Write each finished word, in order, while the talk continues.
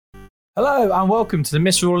Hello and welcome to the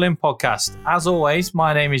Mr. All In podcast. As always,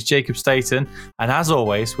 my name is Jacob Staten, and as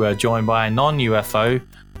always, we're joined by a non-UFO,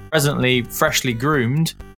 presently freshly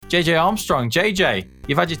groomed, JJ Armstrong. JJ,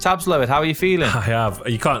 you've had your tabs lowered. How are you feeling? I have.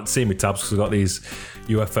 You can't see me tabs because I've got these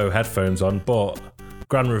UFO headphones on, but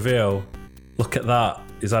grand reveal, look at that.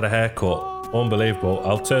 He's had a haircut. Unbelievable.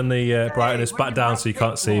 I'll turn the brightness back down so you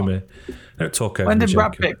can't see me. Don't talk over me, When did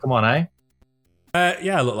Brad Jacob. Pitt come on, eh?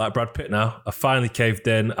 Yeah, I look like Brad Pitt now. I finally caved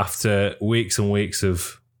in after weeks and weeks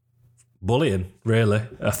of bullying, really,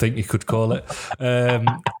 I think you could call it. And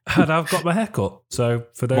I've got my haircut. So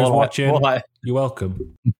for those watching, you're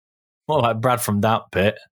welcome. More like Brad from that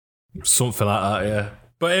Pitt. Something like that, yeah.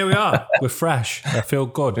 But here we are. We're fresh. I feel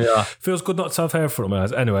good. Yeah. Feels good not to have hair in front of my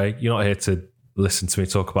eyes. Anyway, you're not here to listen to me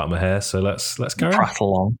talk about my hair, so let's carry on.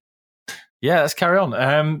 Prattle on. Yeah, let's carry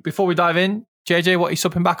on. Before we dive in, JJ, what are you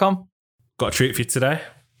supping back on? Got a treat for you today.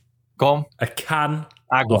 Go on. A can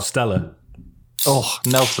Agua. of Stella. Oh,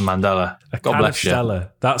 Nelson Mandela. A God can bless of you.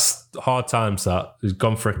 Stella. That's hard times, that. He's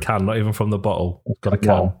gone for a can, not even from the bottle. Got a can.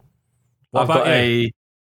 Wow. What I've about got you?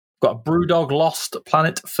 a Brewdog Lost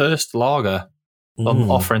Planet First Lager on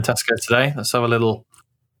offer in Tesco today. Let's have a little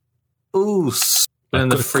in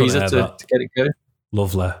the freezer to get it going.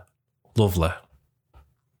 Lovely.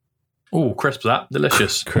 Oh, crisp that.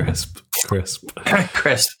 Delicious. Crisp. Crisp.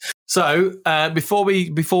 So, before we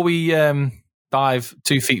dive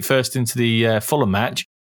 2 feet first into the Fulham match,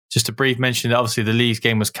 just a brief mention that obviously the Leeds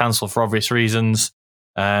game was cancelled for obvious reasons.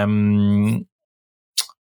 We're going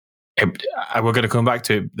to come back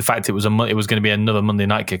to the fact it was going to be another Monday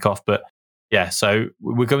night kickoff, but yeah. So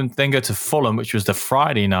we're going to then go to Fulham, which was the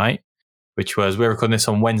Friday night, we're recording this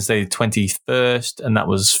on Wednesday the 21st, and that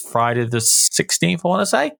was Friday the 16th. I want to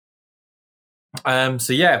say.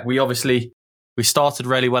 So yeah, we started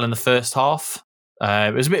really well in the first half.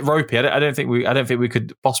 It was a bit ropey. I don't think we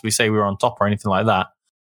could possibly say we were on top or anything like that.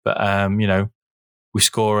 But we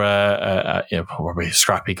score probably a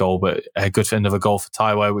scrappy goal, but another goal for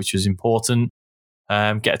Taiwo, which was important.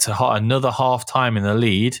 Get to another half time in the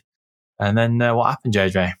lead, and then what happened,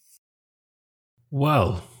 JJ?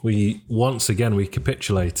 Well, we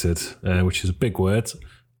capitulated, which is a big word.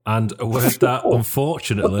 And a word that,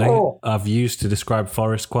 unfortunately, I've used to describe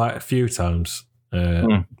Forest quite a few times.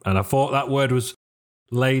 And I thought that word was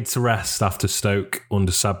laid to rest after Stoke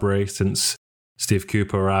under Sabri since Steve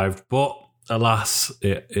Cooper arrived. But alas,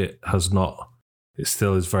 it has not. It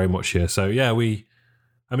still is very much here. So, yeah,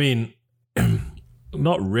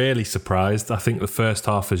 not really surprised. I think the first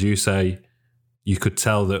half, as you say, you could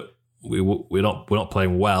tell that we're not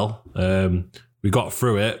playing well. We got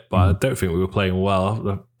through it, but I don't think we were playing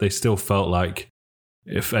well. They still felt like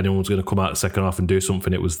if anyone was going to come out the second half and do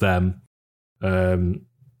something, it was them.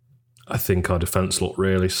 I think our defence looked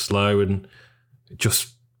really slow and it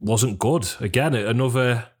just wasn't good. Again,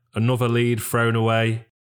 another lead thrown away.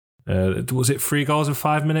 Was it 3 goals in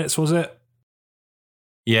 5 minutes, was it?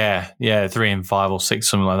 Yeah, 3 and 5 or 6,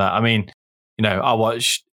 something like that. I mean, I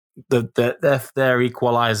watched their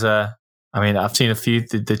equaliser. I mean, I've seen a few.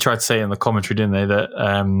 They tried to say in the commentary, didn't they, that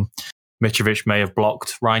Mitrovic may have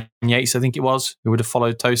blocked Ryan Yates, I think it was, who would have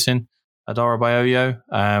followed Tosin Adarabioyo.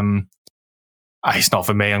 It's not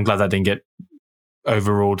for me. I'm glad that didn't get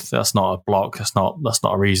overruled. That's not a block. That's not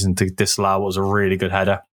a reason to disallow what was a really good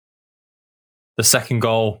header. The second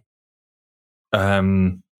goal,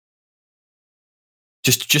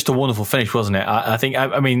 just a wonderful finish, wasn't it? I think,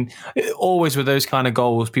 always with those kind of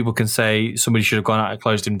goals, people can say somebody should have gone out and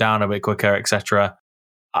closed him down a bit quicker, etc.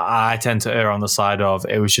 I tend to err on the side of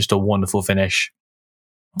it was just a wonderful finish.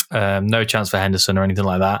 No chance for Henderson or anything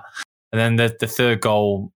like that. And then the third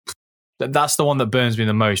goal, that's the one that burns me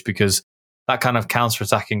the most because that kind of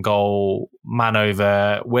counter-attacking goal, man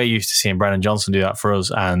over, we're used to seeing Brennan Johnson do that for us.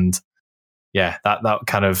 And yeah,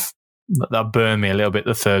 that burned me a little bit,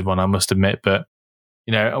 the third one, I must admit. But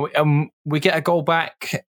we get a goal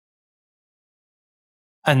back,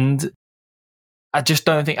 and I just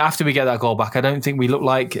don't think after we get that goal back, I don't think we look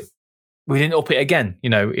like we didn't up it again.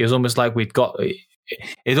 It was almost like we'd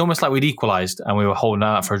equalised and we were holding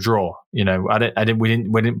out for a draw. We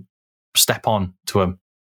didn't step on to them.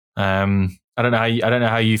 I don't know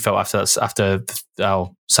how you felt after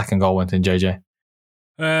our second goal went in, JJ.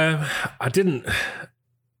 I didn't.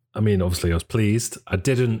 I mean, obviously, I was pleased. I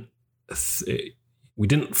didn't. We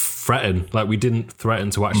didn't threaten. Like, we didn't threaten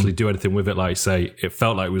to actually do anything with it. Like, say, it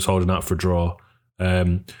felt like we was holding out for a draw.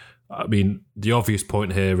 I mean, the obvious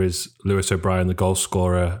point here is Lewis O'Brien, the goal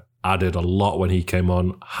scorer, added a lot when he came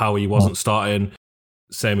on. How he wasn't starting,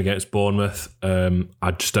 same against Bournemouth.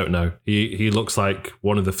 I just don't know. He looks like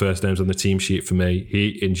one of the first names on the team sheet for me.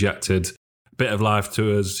 He injected bit of life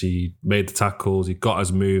to us. He made the tackles. He got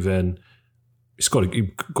us moving. He's got a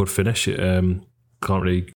good finish. Can't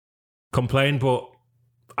really complain, but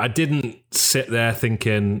I didn't sit there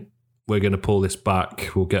thinking we're going to pull this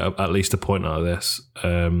back. We'll get at least a point out of this.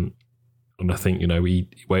 And I think, he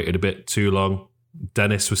waited a bit too long.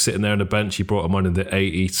 Dennis was sitting there on the bench. He brought him on in the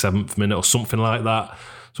 87th minute or something like that,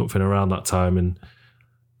 something around that time. And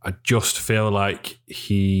I just feel like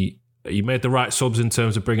he made the right subs in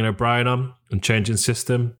terms of bringing O'Brien on and changing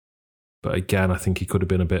system. But again, I think he could have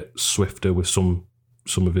been a bit swifter with some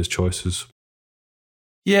of his choices.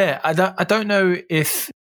 Yeah, I don't know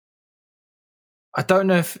if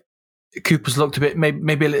Cooper's looked a bit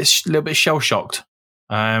maybe a little bit shell shocked.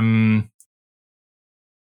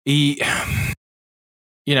 He's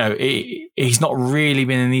not really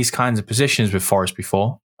been in these kinds of positions with Forest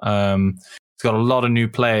before. He's got a lot of new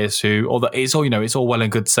players who, although it's all well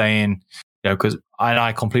and good saying, because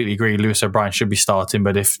I completely agree, Lewis O'Brien should be starting.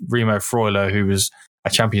 But if Remo Freuler, who was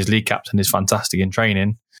a Champions League captain, is fantastic in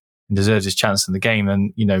training and deserves his chance in the game,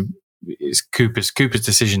 then it's Cooper's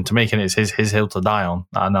decision to make, and it's his hill to die on,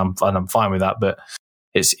 and I'm fine with that. But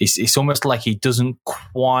it's almost like he doesn't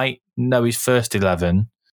quite know his first 11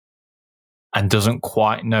 and doesn't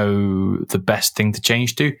quite know the best thing to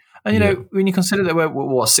change to. And when you consider that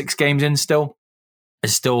we're 6 games in still,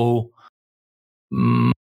 it's still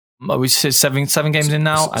we said 7 games in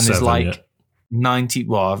now, and there's 90.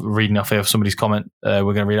 Well, I'm reading off here of somebody's comment. We're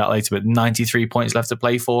going to read out later, but 93 points left to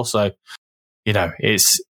play for. So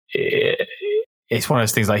it's one of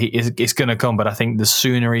those things like it's going to come. But I think the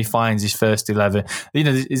sooner he finds his first 11,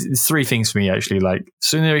 there's 3 things for me actually. Like, the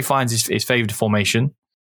sooner he finds his favoured formation.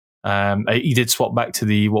 He did swap back to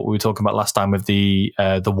what we were talking about last time with the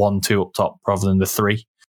 1-2 up top rather than the 3.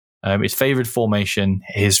 His favoured formation,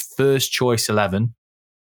 his first choice 11,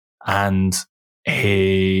 and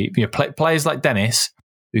players like Dennis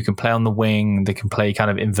who can play on the wing. They can play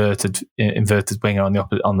kind of inverted winger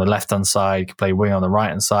on the left hand side. Can play wing on the right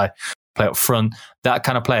hand side. Play up front. That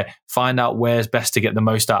kind of player. Find out where's best to get the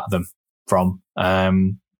most out of them from.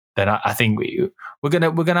 Then I think we're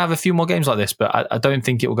gonna have a few more games like this, but I don't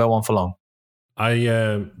think it will go on for long.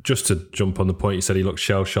 I just to jump on the point, you said he looked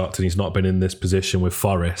shell shocked and he's not been in this position with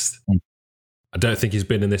Forest. I don't think he's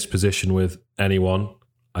been in this position with anyone.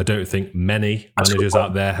 I don't think many managers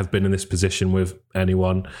out there have been in this position with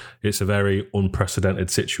anyone. It's a very unprecedented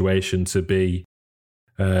situation to be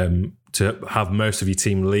to have most of your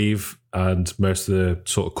team leave and most of the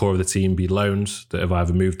sort of core of the team be loans that have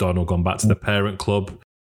either moved on or gone back to the parent club.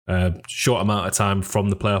 Short amount of time from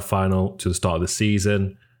the playoff final to the start of the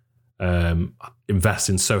season.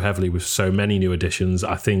 Investing so heavily with so many new additions.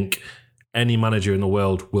 I think any manager in the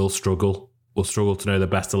world will struggle to know the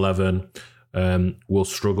best 11, will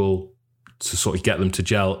struggle to sort of get them to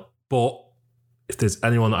gel. But if there's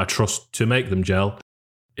anyone that I trust to make them gel,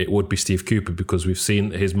 it would be Steve Cooper, because we've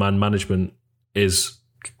seen his man management is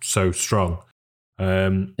so strong.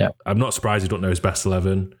 I'm not surprised he don't know his best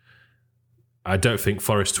 11. I don't think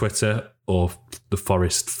Forest Twitter or the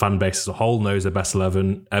Forest fan base as a whole knows their best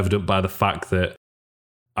 11, evident by the fact that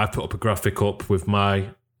I put up a graphic up with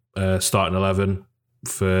my starting 11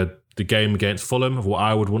 for the game against Fulham of what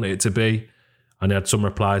I would want it to be. And I had some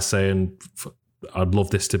replies saying, I'd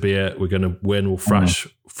love this to be it. We're going to win. We'll thrash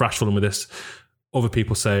Fulham with this. Other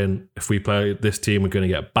people saying, if we play this team, we're going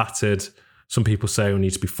to get battered. Some people say we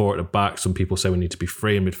need to be 4 at the back. Some people say we need to be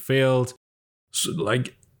 3 in midfield. So,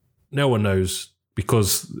 no one knows,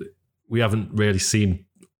 because we haven't really seen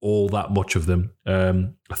all that much of them.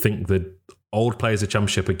 I think the old players of the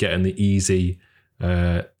Championship are getting the easy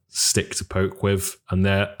stick to poke with, and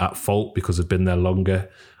they're at fault because they've been there longer.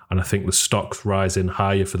 And I think the stock's rising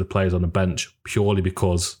higher for the players on the bench purely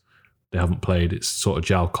because they haven't played. It's sort of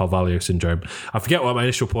João Carvalho syndrome. I forget what my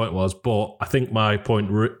initial point was, but I think my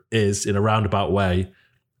point is, in a roundabout way,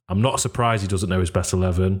 I'm not surprised he doesn't know his best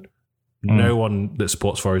 11. No one that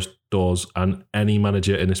supports Forest does, and any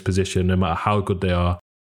manager in this position, no matter how good they are,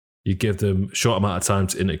 you give them a short amount of time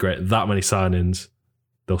to integrate that many signings,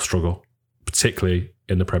 they'll struggle, particularly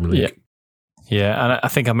in the Premier League. Yeah, and I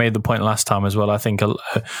think I made the point last time as well. I think,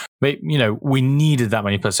 we needed that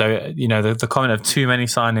many players. So, the comment of too many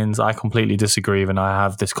signings, I completely disagree, and I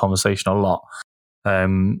have this conversation a lot.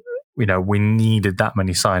 We needed that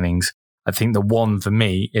many signings. I think the one for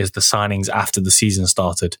me is the signings after the season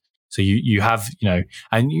started. So you have,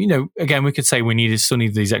 again, we could say we still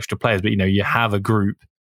need these extra players, but, you have a group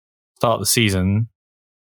start the season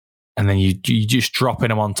and then you just dropping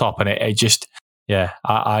them on top, and it just,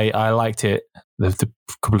 I liked it the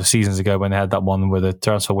couple of seasons ago when they had that one where the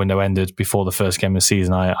transfer window ended before the first game of the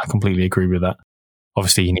season. I completely agree with that.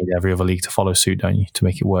 obviously you need every other league to follow suit, don't you, to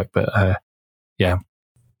make it work? But yeah,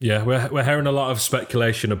 we're hearing a lot of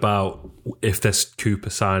speculation about if there's Cooper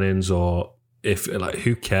signings or if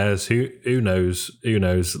who cares? Who knows?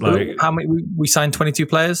 Like how many we signed 22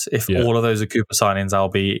 players. If all of those are Cooper signings, I'll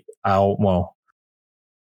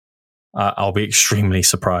be extremely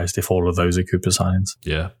surprised if all of those are Cooper signings.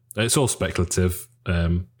 Yeah, it's all speculative.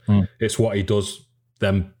 It's what he does.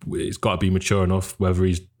 Then it's got to be mature enough. Whether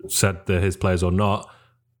he's said they're his players or not,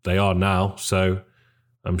 they are now. So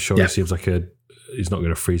I'm sure he seems like he's not going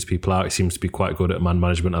to freeze people out. He seems to be quite good at man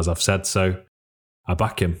management, as I've said. So I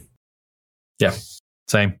back him. Yeah,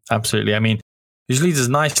 same. Absolutely. I mean, this leads us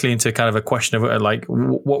nicely into kind of a question of like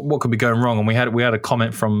what could be going wrong. And we had a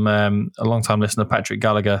comment from a long time listener, Patrick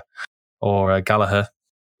Gallagher or Gallagher.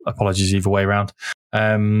 Apologies either way around.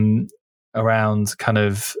 Around kind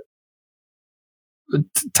of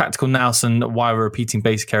tactical nous and why we're repeating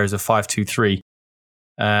basic areas of 5-2-3.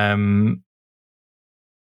 And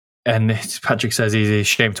Patrick says he's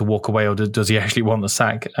ashamed to walk away, or does he actually want the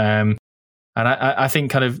sack? And I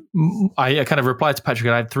think I kind of replied to Patrick,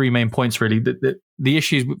 and I had three main points really. The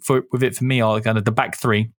issues with it for me are kind of the back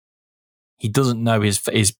three. He doesn't know his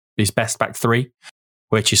best back three,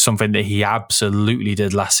 which is something that he absolutely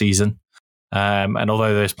did last season. And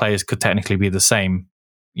although those players could technically be the same,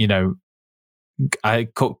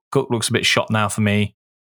 Cook looks a bit shot now for me.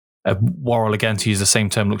 Worrell, again, to use the same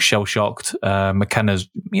term, looks shell-shocked. McKenna's,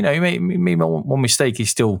 he made one mistake. He's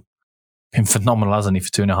still been phenomenal, hasn't he, for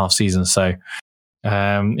 2.5 seasons? So,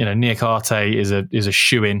 Niakate is a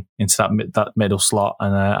shoe-in into that middle slot,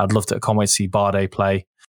 and I can't wait to see Bardet play.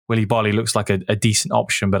 Willy Bolly looks like a decent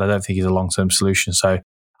option, but I don't think he's a long-term solution. So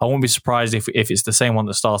I won't be surprised if it's the same one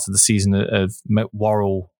that started the season of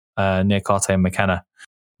Worrell, Niakate and McKenna,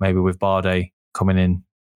 maybe with Bardet coming in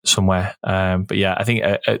somewhere. But yeah, I think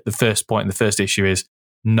the first point and the first issue is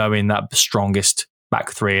knowing that strongest back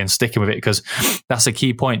three and sticking with it, because that's a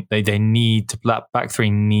key point. That back three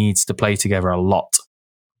needs to play together a lot,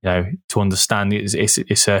 to understand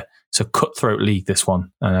it's a cutthroat league, this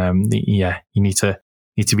one. You need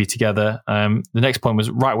to be together. The next point was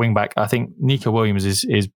right wing back. I think Nico Williams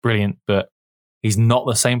is brilliant, but he's not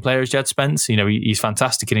the same player as Jed Spence. He's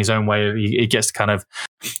fantastic in his own way. He gets to kind of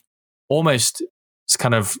almost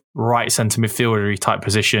kind of right centre midfielder type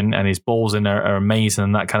position, and his balls in are amazing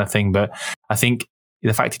and that kind of thing. But I think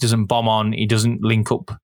the fact he doesn't bomb on, he doesn't link up,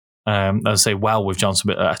 well with Johnson,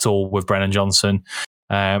 but at all with Brennan Johnson.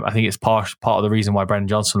 I think it's part of the reason why Brennan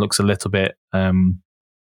Johnson looks a little bit. I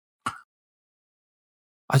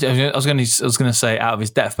was going to say out of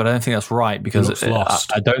his depth, but I don't think that's right, because he looks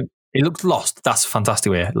lost. He looks lost. That's a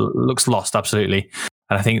fantastic way. It looks lost, absolutely.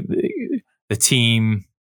 And I think the team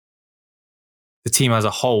as a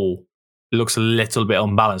whole looks a little bit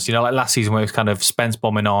unbalanced. Like last season where it was kind of Spence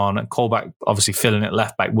bombing on and Colback obviously filling it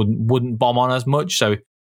left back wouldn't bomb on as much. So there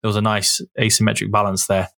was a nice asymmetric balance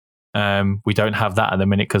there. We don't have that at the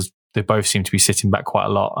minute because they both seem to be sitting back quite a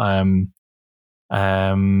lot.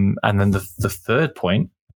 And then the third point,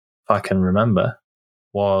 if I can remember,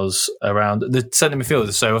 was around the centre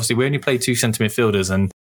midfielders. So obviously we only played 2 centre midfielders,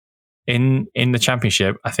 and in the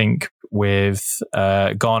Championship, I think with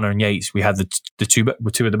Garner and Yates, we had the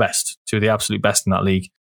two of the best, two of the absolute best in that league,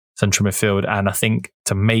 central midfield. And I think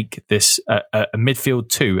to make this a midfield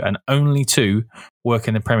 2 and only 2 work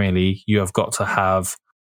in the Premier League, you have got to have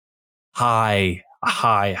high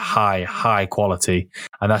quality.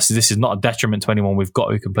 And this is not a detriment to anyone we've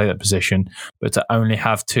got who can play that position, but to only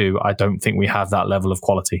have 2, I don't think we have that level of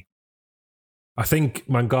quality. I think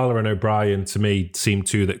Mangala and O'Brien, to me, seem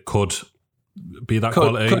 2 that could be that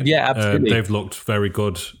quality. Yeah, absolutely. They've looked very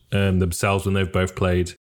good themselves when they've both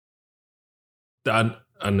played. And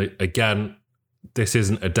again, this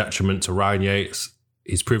isn't a detriment to Ryan Yates.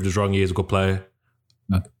 He's proved us wrong. He is a good player.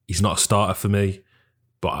 He's not a starter for me,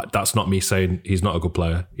 but that's not me saying he's not a good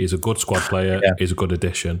player. He's a good squad player. Yeah. He's a good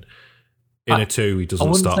addition. In a 2, he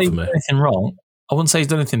doesn't start for me. Anything wrong. I wouldn't say he's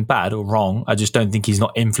done anything bad or wrong. I just don't think he's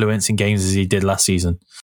not influencing games as he did last season.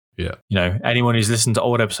 Yeah. Anyone who's listened to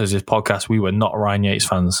old episodes of this podcast, we were not Ryan Yates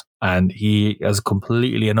fans, and he has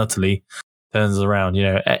completely and utterly turns us around.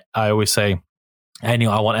 I always say, I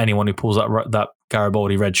want anyone who pulls that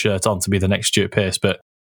Garibaldi red shirt on to be the next Stuart Pearce, but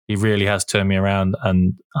he really has turned me around,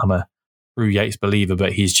 and I'm a true Yates believer,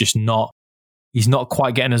 but he's just not. He's not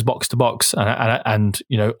quite getting us box to box, and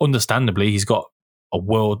understandably, he's got a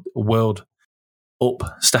world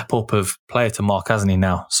step up of player to mark, hasn't he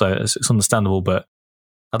now? So it's understandable, but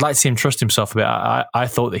I'd like to see him trust himself a bit. I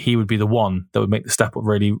thought that he would be the one that would make the step up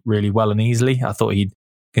really, really well and easily. I thought he'd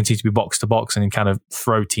continue to be box to box and kind of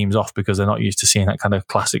throw teams off because they're not used to seeing that kind of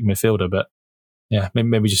classic midfielder. But yeah,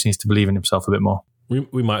 maybe just needs to believe in himself a bit more.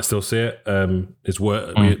 We might still see it. His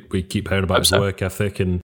work. We keep hearing about his work ethic,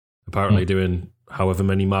 and apparently doing however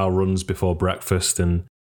many mile runs before breakfast and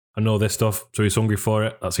all this stuff. So he's hungry for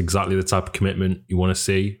it. That's exactly the type of commitment you want to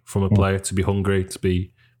see from a player, to be hungry, to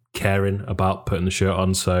be caring about putting the shirt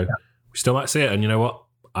on. So we still might see it. And you know what?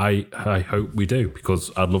 I hope we do,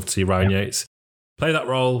 because I'd love to see Ryan Yates play that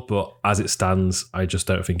role. But as it stands, I just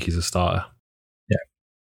don't think he's a starter.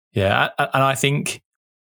 Yeah. And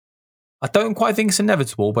I don't quite think it's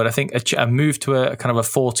inevitable, but I think a move to a kind of a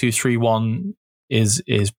 4-2-3-1 is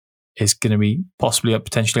going to be possibly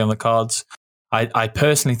potentially on the cards. I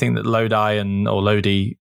personally think that Lodi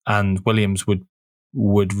and Williams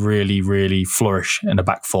would really, really flourish in a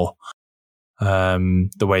back four. The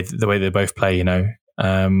way they both play, you know.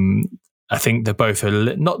 I think they're both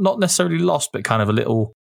not necessarily lost, but kind of a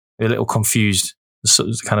little confused,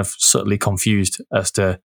 kind of subtly confused as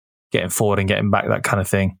to getting forward and getting back, that kind of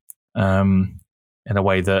thing. In a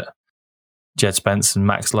way that Jed Spence and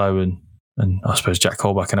Max Lowe and I suppose Jack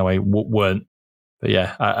Colback in a way weren't. But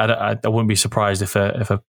yeah, I wouldn't be surprised if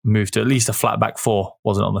a move to at least a flat back four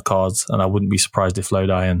wasn't on the cards, and I wouldn't be surprised if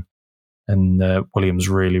Lodi and Williams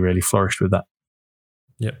really, really flourished with that.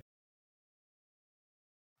 Yep.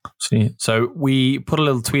 So we put a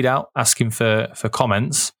little tweet out asking for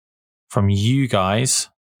comments from you guys.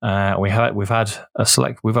 We've had a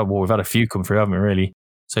few come through, haven't we? Really.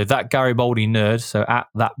 So that Garibaldi nerd, so at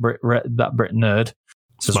that Brit nerd,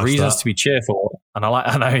 says reasons to be cheerful, and I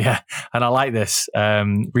like this.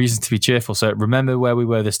 Reasons to be cheerful. So remember where we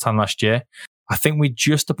were this time last year. I think we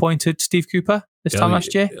just appointed Steve Cooper this time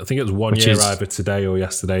last year. I think it was 1 year either today or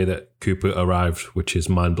yesterday that Cooper arrived, which is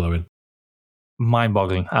mind blowing.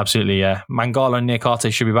 Mind-boggling, absolutely, yeah. Mangala and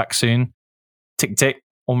Niakate should be back soon. Tick,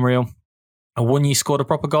 unreal. And Wunyi scored a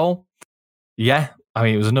proper goal. Yeah, I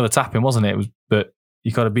mean, it was another tap-in, wasn't it? But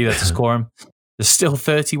you got to be there to score him. There's still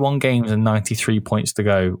 31 games and 93 points to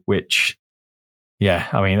go, which, yeah,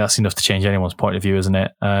 I mean, that's enough to change anyone's point of view, isn't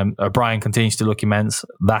it? O'Brien continues to look immense.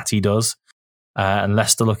 That he does. And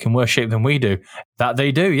Leicester look in worse shape than we do. That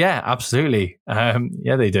they do, yeah, absolutely.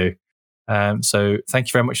 Yeah, they do. So thank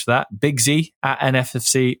you very much for that. Big Z at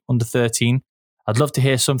NFFC under 13. I'd love to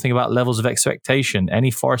hear something about levels of expectation. Any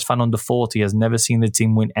Forest fan under 40 has never seen the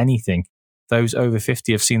team win anything. Those over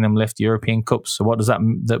 50 have seen them lift European Cups. So what does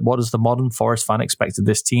the modern Forest fan expect of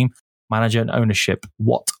this team, manager and ownership?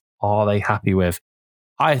 What are they happy with?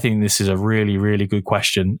 I think this is a really, really good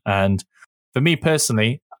question. And for me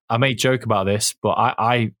personally, I may joke about this, but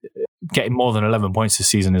I getting more than 11 points this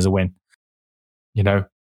season is a win. You know,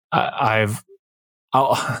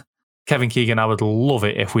 Kevin Keegan, I would love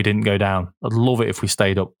it if we didn't go down. I'd love it if we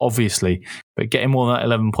stayed up, obviously. But getting more than that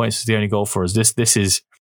 11 points is the only goal for us. This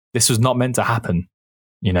was not meant to happen.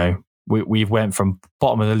 You know, we went from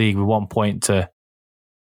bottom of the league with 1 point to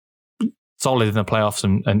solid in the playoffs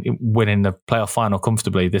and winning the playoff final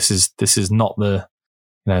comfortably. This is not the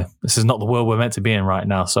world we're meant to be in right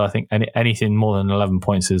now. So I think anything more than 11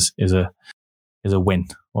 points is a win.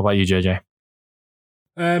 What about you, JJ?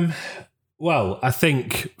 Well, I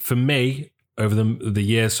think for me, over the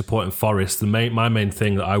years supporting Forest, my main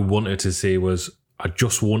thing that I wanted to see was I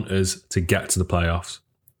just want us to get to the playoffs.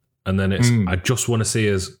 And then I just want to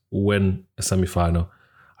see us win a semi-final.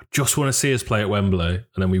 I just want to see us play at Wembley, and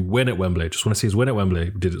then we win at Wembley. I just want to see us win at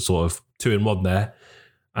Wembley. We did it sort of 2-in-1 there.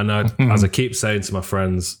 And as I keep saying to my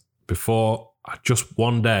friends before, I just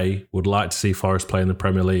one day would like to see Forest play in the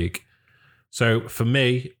Premier League. So for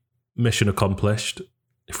me, mission accomplished.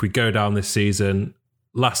 If we go down this season,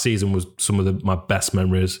 last season was some of my best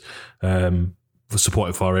memories for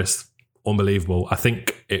supporting Forest. Unbelievable. I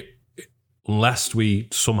think unless we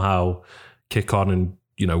somehow kick on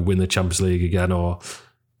and win the Champions League again or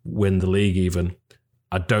win the league even,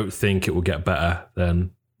 I don't think it will get better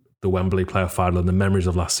than the Wembley playoff final and the memories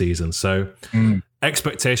of last season. So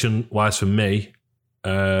expectation-wise for me,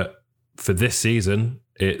 for this season,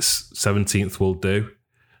 it's 17th will do.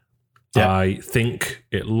 Yeah. I think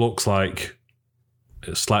it looks like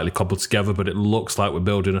it's slightly cobbled together, but it looks like we're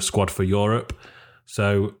building a squad for Europe.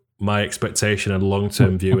 So my expectation and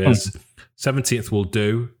long-term view is 17th will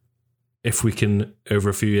do. If we can, over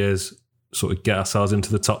a few years, sort of get ourselves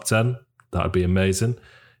into the top 10, that would be amazing.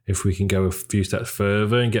 If we can go a few steps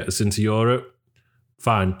further and get us into Europe,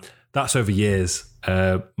 fine. That's over years.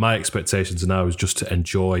 My expectations now is just to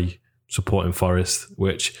enjoy supporting Forest,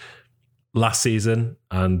 which last season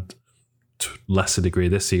and to lesser degree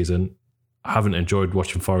this season, I haven't enjoyed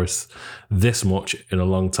watching Forest this much in a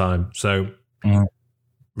long time. So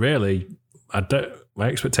really, my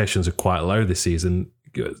expectations are quite low this season.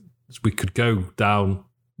 We could go down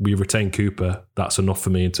we retain Cooper, that's enough for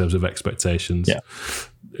me in terms of expectations. Yeah.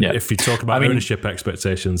 If you talk about ownership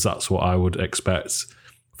expectations, that's what I would expect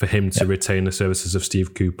for him to retain the services of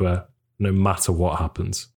Steve Cooper, no matter what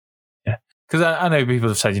happens. Yeah, because I know people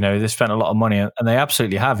have said, they spent a lot of money, and they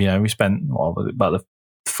absolutely have. We spent about the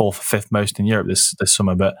fourth or fifth most in Europe this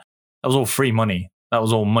summer, but that was all free money. That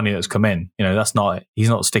was all money that's come in. He's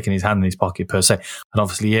not sticking his hand in his pocket per se. And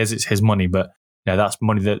obviously he is, it's his money, but that's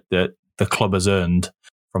money that the club has earned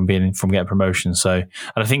from getting promotion. So, and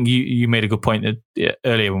I think you made a good point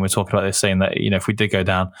earlier when we were talking about this, saying that, if we did go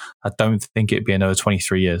down, I don't think it'd be another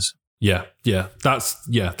 23 years. Yeah. That's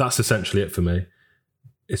essentially it for me.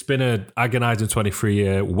 It's been an agonizing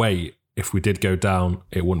 23-year wait. If we did go down,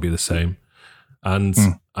 it wouldn't be the same. And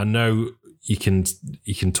I know you can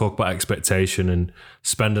talk about expectation and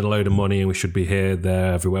spending a load of money and we should be here,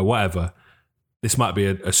 there, everywhere, whatever. This might be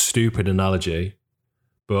a stupid analogy,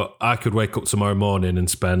 but I could wake up tomorrow morning and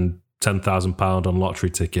spend £10,000 on lottery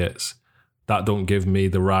tickets. That don't give me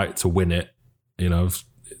the right to win it.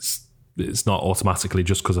 It's not automatically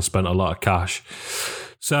just because I spent a lot of cash.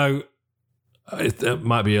 So it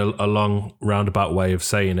might be a long roundabout way of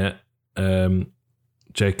saying it.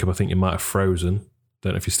 Jacob, I think you might have frozen.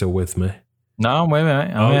 Don't know if you're still with me. No, wait a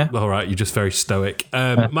minute. I'm here. All right. You're just very stoic.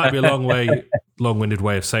 Might be a long-winded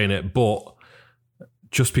way of saying it, but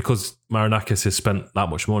just because Marinakis has spent that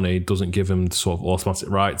much money doesn't give him the sort of automatic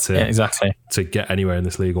right to get anywhere in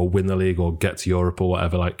this league or win the league or get to Europe or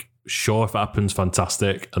whatever. Like, sure, if it happens,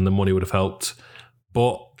 fantastic, and the money would have helped,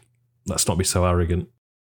 but let's not be so arrogant.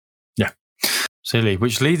 Yeah, silly.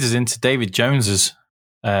 Which leads us into David Jones's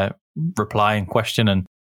reply and question, and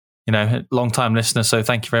long-time listener, so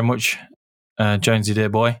thank you very much, Jonesy, dear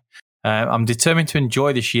boy. I'm determined to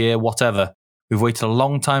enjoy this year, whatever. We've waited a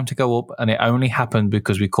long time to go up, and it only happened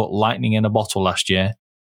because we caught lightning in a bottle last year.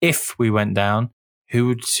 If we went down,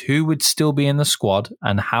 who would still be in the squad,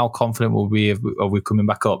 and how confident will we be of we coming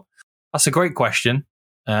back up? That's a great question.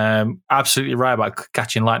 Absolutely right about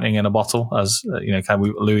catching lightning in a bottle, as kind of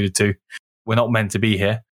we alluded to. We're not meant to be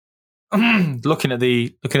here. Looking at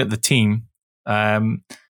the team,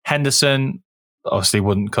 Henderson obviously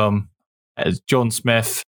wouldn't come. John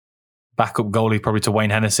Smith, backup goalie probably to Wayne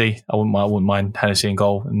Hennessy. I wouldn't mind Hennessy in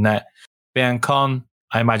goal and net. Bian Con,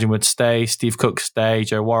 I imagine, would stay. Steve Cook stay.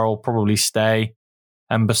 Joe Worrell probably stay.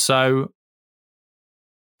 And Basso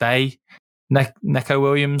stay. Neco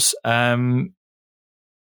Williams. I'm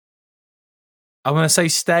going to say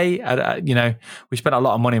stay. We spent a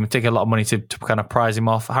lot of money. We take a lot of money to kind of prize him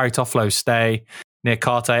off. Harry Toffolo stay. Near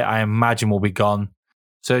Carte, I imagine, will be gone.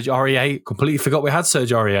 Serge Aurier, completely forgot we had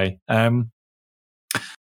Serge Aurier.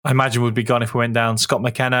 I imagine would be gone if we went down. Scott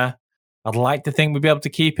McKenna, I'd like to think we'd be able to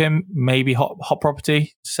keep him. Maybe hot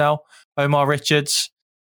property to sell. Omar Richards,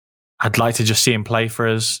 I'd like to just see him play for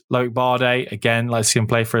us. Loic Bardet, again, like to see him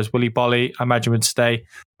play for us. Willy Bolly, I imagine, would stay.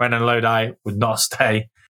 Brennan Lodi would not stay.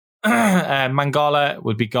 Mangala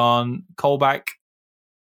would be gone. Colback,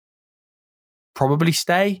 probably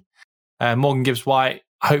stay. Morgan Gibbs-White,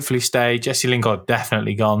 hopefully stay. Jesse Lingard,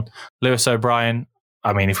 definitely gone. Lewis O'Brien,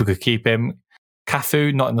 I mean, if we could keep him.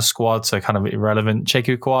 Cafu, not in the squad, so kind of irrelevant.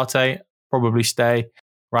 Cheku Kouate, probably stay.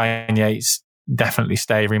 Ryan Yates, definitely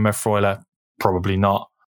stay. Remo Freuler, probably not.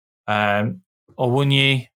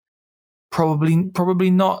 Owunyi,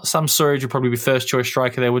 probably not. Sam Surridge would probably be first choice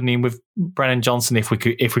striker there, wouldn't he? With Brennan Johnson, if we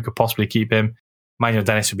could possibly keep him. Manuel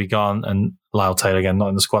Dennis would be gone, and Lyle Taylor again not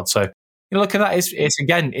in the squad. So look at that.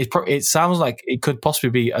 It sounds like it could possibly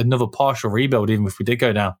be another partial rebuild, even if we did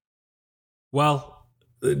go down. Well,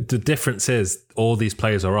 the difference is all these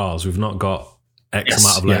players are ours. We've not got X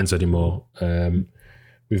amount of loans anymore.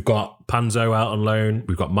 We've got Panzo out on loan.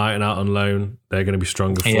 We've got Martin out on loan. They're going to be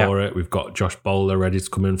stronger for it. We've got Josh Bowler ready to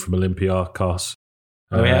come in from Olympiacos.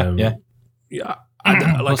 Yeah.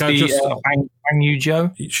 Bang you,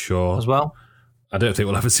 Joe? Sure. As well? I don't think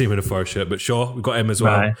we'll ever see him in a Forest shirt, but sure, we've got him as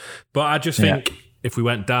well. Right. But I just think if we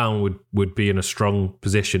went down, would be in a strong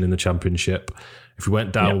position in the Championship. If we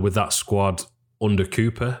went down with that squad under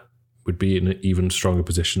Cooper, would be in an even stronger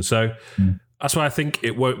position. So that's why I think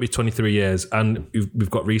it won't be 23 years. And we've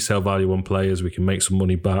got resale value on players. We can make some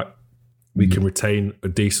money back. We can retain a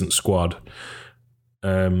decent squad.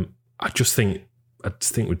 I just think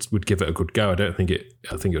we'd give it a good go. I think it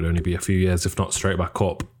would only be a few years, if not straight back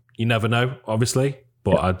up. You never know, obviously,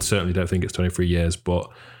 but I certainly don't think it's 23 years. But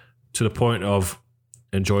to the point of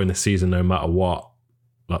enjoying the season no matter what,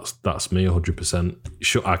 that's me 100%.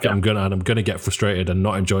 Sure, I'm gonna get frustrated and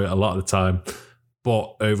not enjoy it a lot of the time,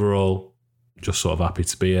 but overall, just sort of happy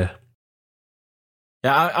to be here.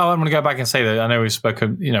 Yeah, I'm going to go back and say that I know we've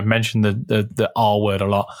spoken, mentioned the R word a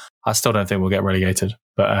lot. I still don't think we'll get relegated.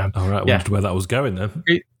 But all right, I wondered where that was going then.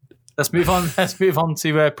 Let's move on. Let's move on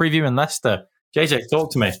to previewing Leicester. JJ,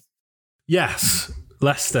 talk to me. Yes,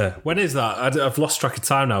 Leicester. When is that? I've lost track of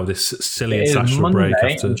time now. This silly international break.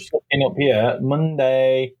 I'm looking up here.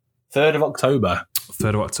 Monday, 3rd of October.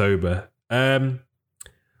 3rd of October. Well,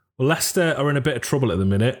 Leicester are in a bit of trouble at the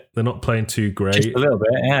minute. They're not playing too great. Just a little bit,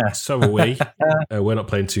 yeah. So are we. We're not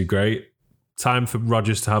playing too great. Time for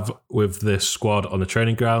Rodgers to have with the squad on the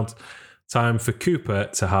training ground. Time for Cooper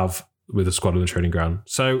to have with the squad on the training ground.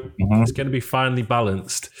 So it's going to be finely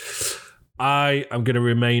balanced. I am going to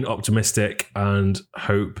remain optimistic and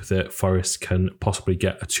hope that Forest can possibly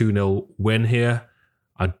get a 2-0 win here.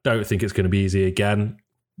 I don't think it's going to be easy again.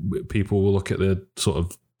 People will look at the sort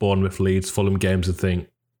of Bournemouth, Leeds, Fulham games and think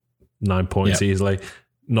 9 points easily.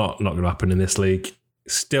 Not going to happen in this league.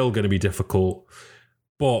 Still going to be difficult.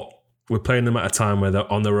 But we're playing them at a time where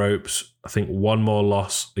they're on the ropes. I think one more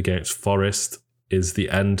loss against Forest is the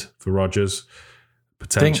end for Rodgers,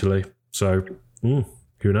 potentially. So, who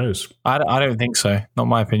knows? I don't think so. Not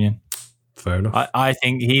my opinion. Fair enough. I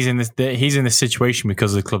think he's in this situation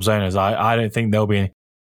because of the club's owners. I don't think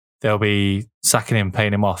they'll be sacking him,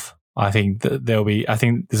 paying him off. I think I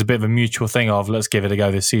think there's a bit of a mutual thing of let's give it a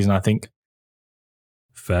go this season. I think.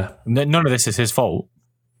 Fair. None of this is his fault.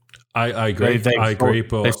 I agree. I agree,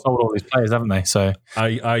 but they've sold all these players, haven't they? So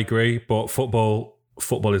I agree, but football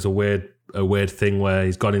is a weird thing where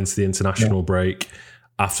he's gone into the international break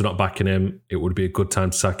after not backing him. It would be a good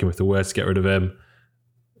time to sack him if they were to get rid of him.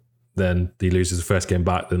 Then he loses the first game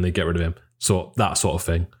back, then they get rid of him. So that sort of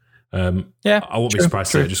thing. I won't be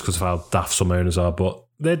surprised to say it just because of how daft some owners are. But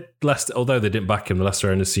Leicester, although they didn't back him, the Leicester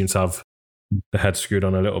owners seem to have the head screwed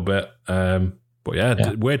on a little bit. But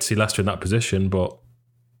weird to see Leicester in that position, but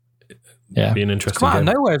be an interesting it's come out game.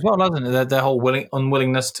 of nowhere as well, hasn't it? Their whole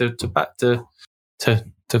unwillingness to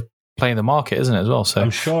play in the market, isn't it, as well? So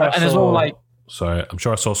I'm sure as well, I'm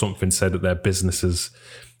sure I saw something say that their businesses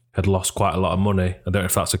had lost quite a lot of money. I don't know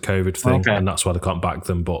if that's a COVID thing and that's why they can't back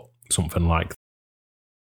them, but something like that.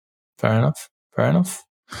 Fair enough.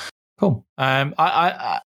 Cool.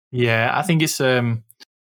 I think it's.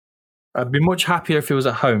 I'd be much happier if it was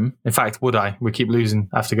at home. In fact, would I? We keep losing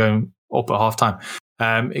after going up at half time.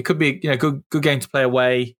 It could be good game to play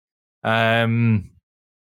away. Probably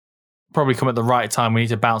come at the right time. We need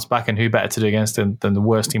to bounce back, and who better to do against than the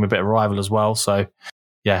worst team, a bit of a rival as well. So,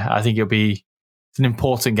 I think it's an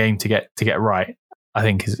important game to get right. I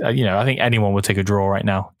think I think anyone would take a draw right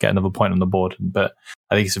now, get another point on the board. But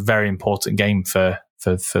I think it's a very important game for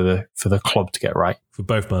the club to get right for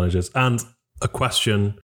both managers. And a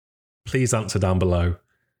question, please answer down below: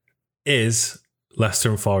 is Leicester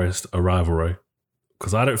and Forest a rivalry?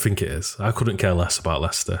 Because I don't think it is. I couldn't care less about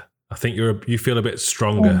Leicester. I think you feel a bit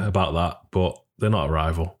stronger about that, but they're not a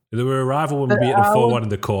rival. They were a rival when we beat them 4-1 in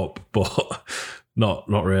the cup, but not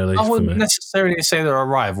really. I wouldn't necessarily say they're a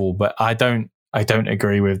rival, but I don't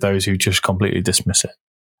agree with those who just completely dismiss it.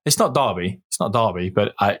 It's not Derby,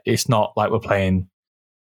 but it's not like we're playing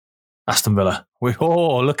Aston Villa.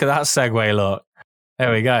 Look at that segue! Look,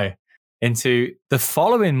 there we go into the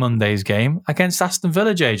following Monday's game against Aston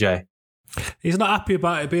Villa. JJ. He's not happy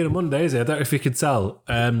about it being a Monday, is he? I don't know if you can tell.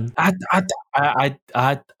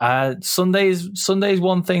 Sunday's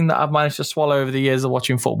one thing that I've managed to swallow over the years of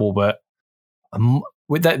watching football, but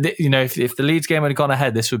with that, if the Leeds game had gone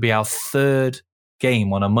ahead, this would be our third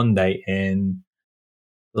game on a Monday in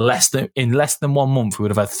less than 1 month. We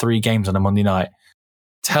would have had 3 games on a Monday night.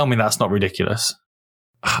 Tell me that's not ridiculous.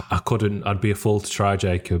 I couldn't. I'd be a fool to try,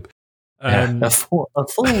 Jacob. A fool.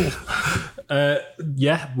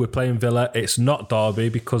 We're playing Villa. It's not Derby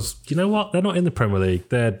because you know what? They're not in the Premier League.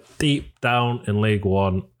 They're deep down in League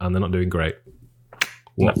One and they're not doing great.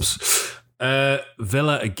 Whoops.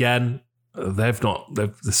 Villa again. They're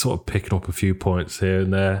sort of picking up a few points here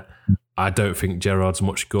and there. I don't think Gerrard's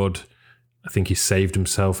much good. I think he saved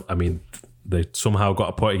himself. I mean, they somehow got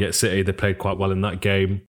a point against City. They played quite well in that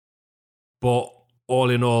game. But all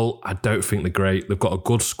in all, I don't think they're great. They've got a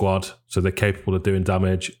good squad, so they're capable of doing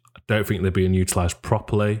damage. I don't think they're being utilised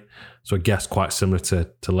properly. So I guess quite similar to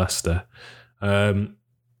Leicester.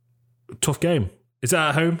 Tough game. Is that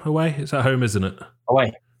at home? Away? It's at home, isn't it?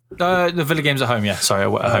 Away. The Villa game's at home, yeah. Sorry, at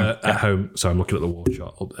home. At home. Sorry, I'm looking at the wall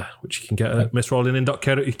chart up there, which you can get at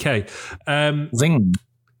missrollinin.co.uk. Zing.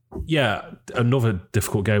 Yeah, another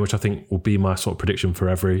difficult game, which I think will be my sort of prediction for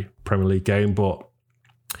every Premier League game. But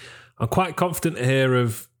I'm quite confident here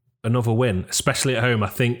of another win, especially at home. I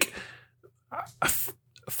think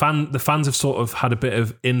the fans have sort of had a bit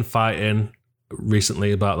of infighting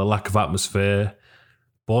recently about the lack of atmosphere.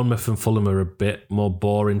 Bournemouth and Fulham are a bit more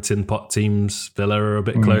boring tin pot teams. Villa are a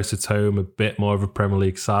bit closer to home, a bit more of a Premier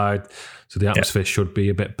League side. So the atmosphere should be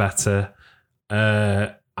a bit better.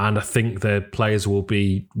 And I think the players will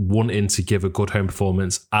be wanting to give a good home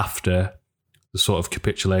performance after the sort of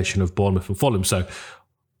capitulation of Bournemouth and Fulham. So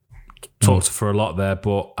talked for a lot there,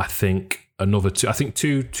 but I think two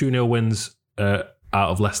 2-0 wins out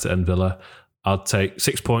of Leicester and Villa. I'll take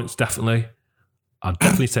 6 points, definitely. I'll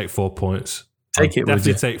definitely take 4 points.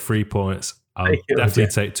 Definitely take 3 points. I'll definitely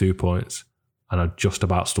take 2 points. And I'll just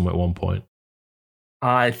about stomach 1 point.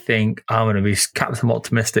 I think I'm going to be Captain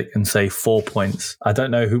Optimistic and say 4 points. I don't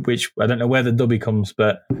know I don't know where the dubby comes,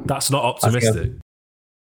 but that's not optimistic.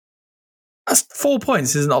 That's 4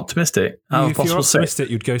 points. Isn't optimistic? If you're optimistic,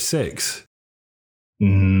 you'd go 6.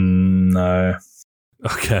 No.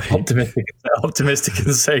 Okay. Optimistic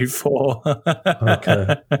and say 4.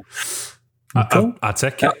 Okay. I'll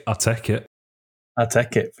take it. I'll take it. I'll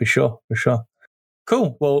take it for sure.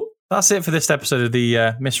 Cool. Well, that's it for this episode of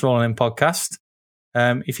the Miss Rolling In podcast.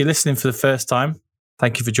 If you're listening for the first time,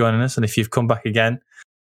 thank you for joining us. And if you've come back again,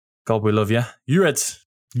 God, we love you. You Reds.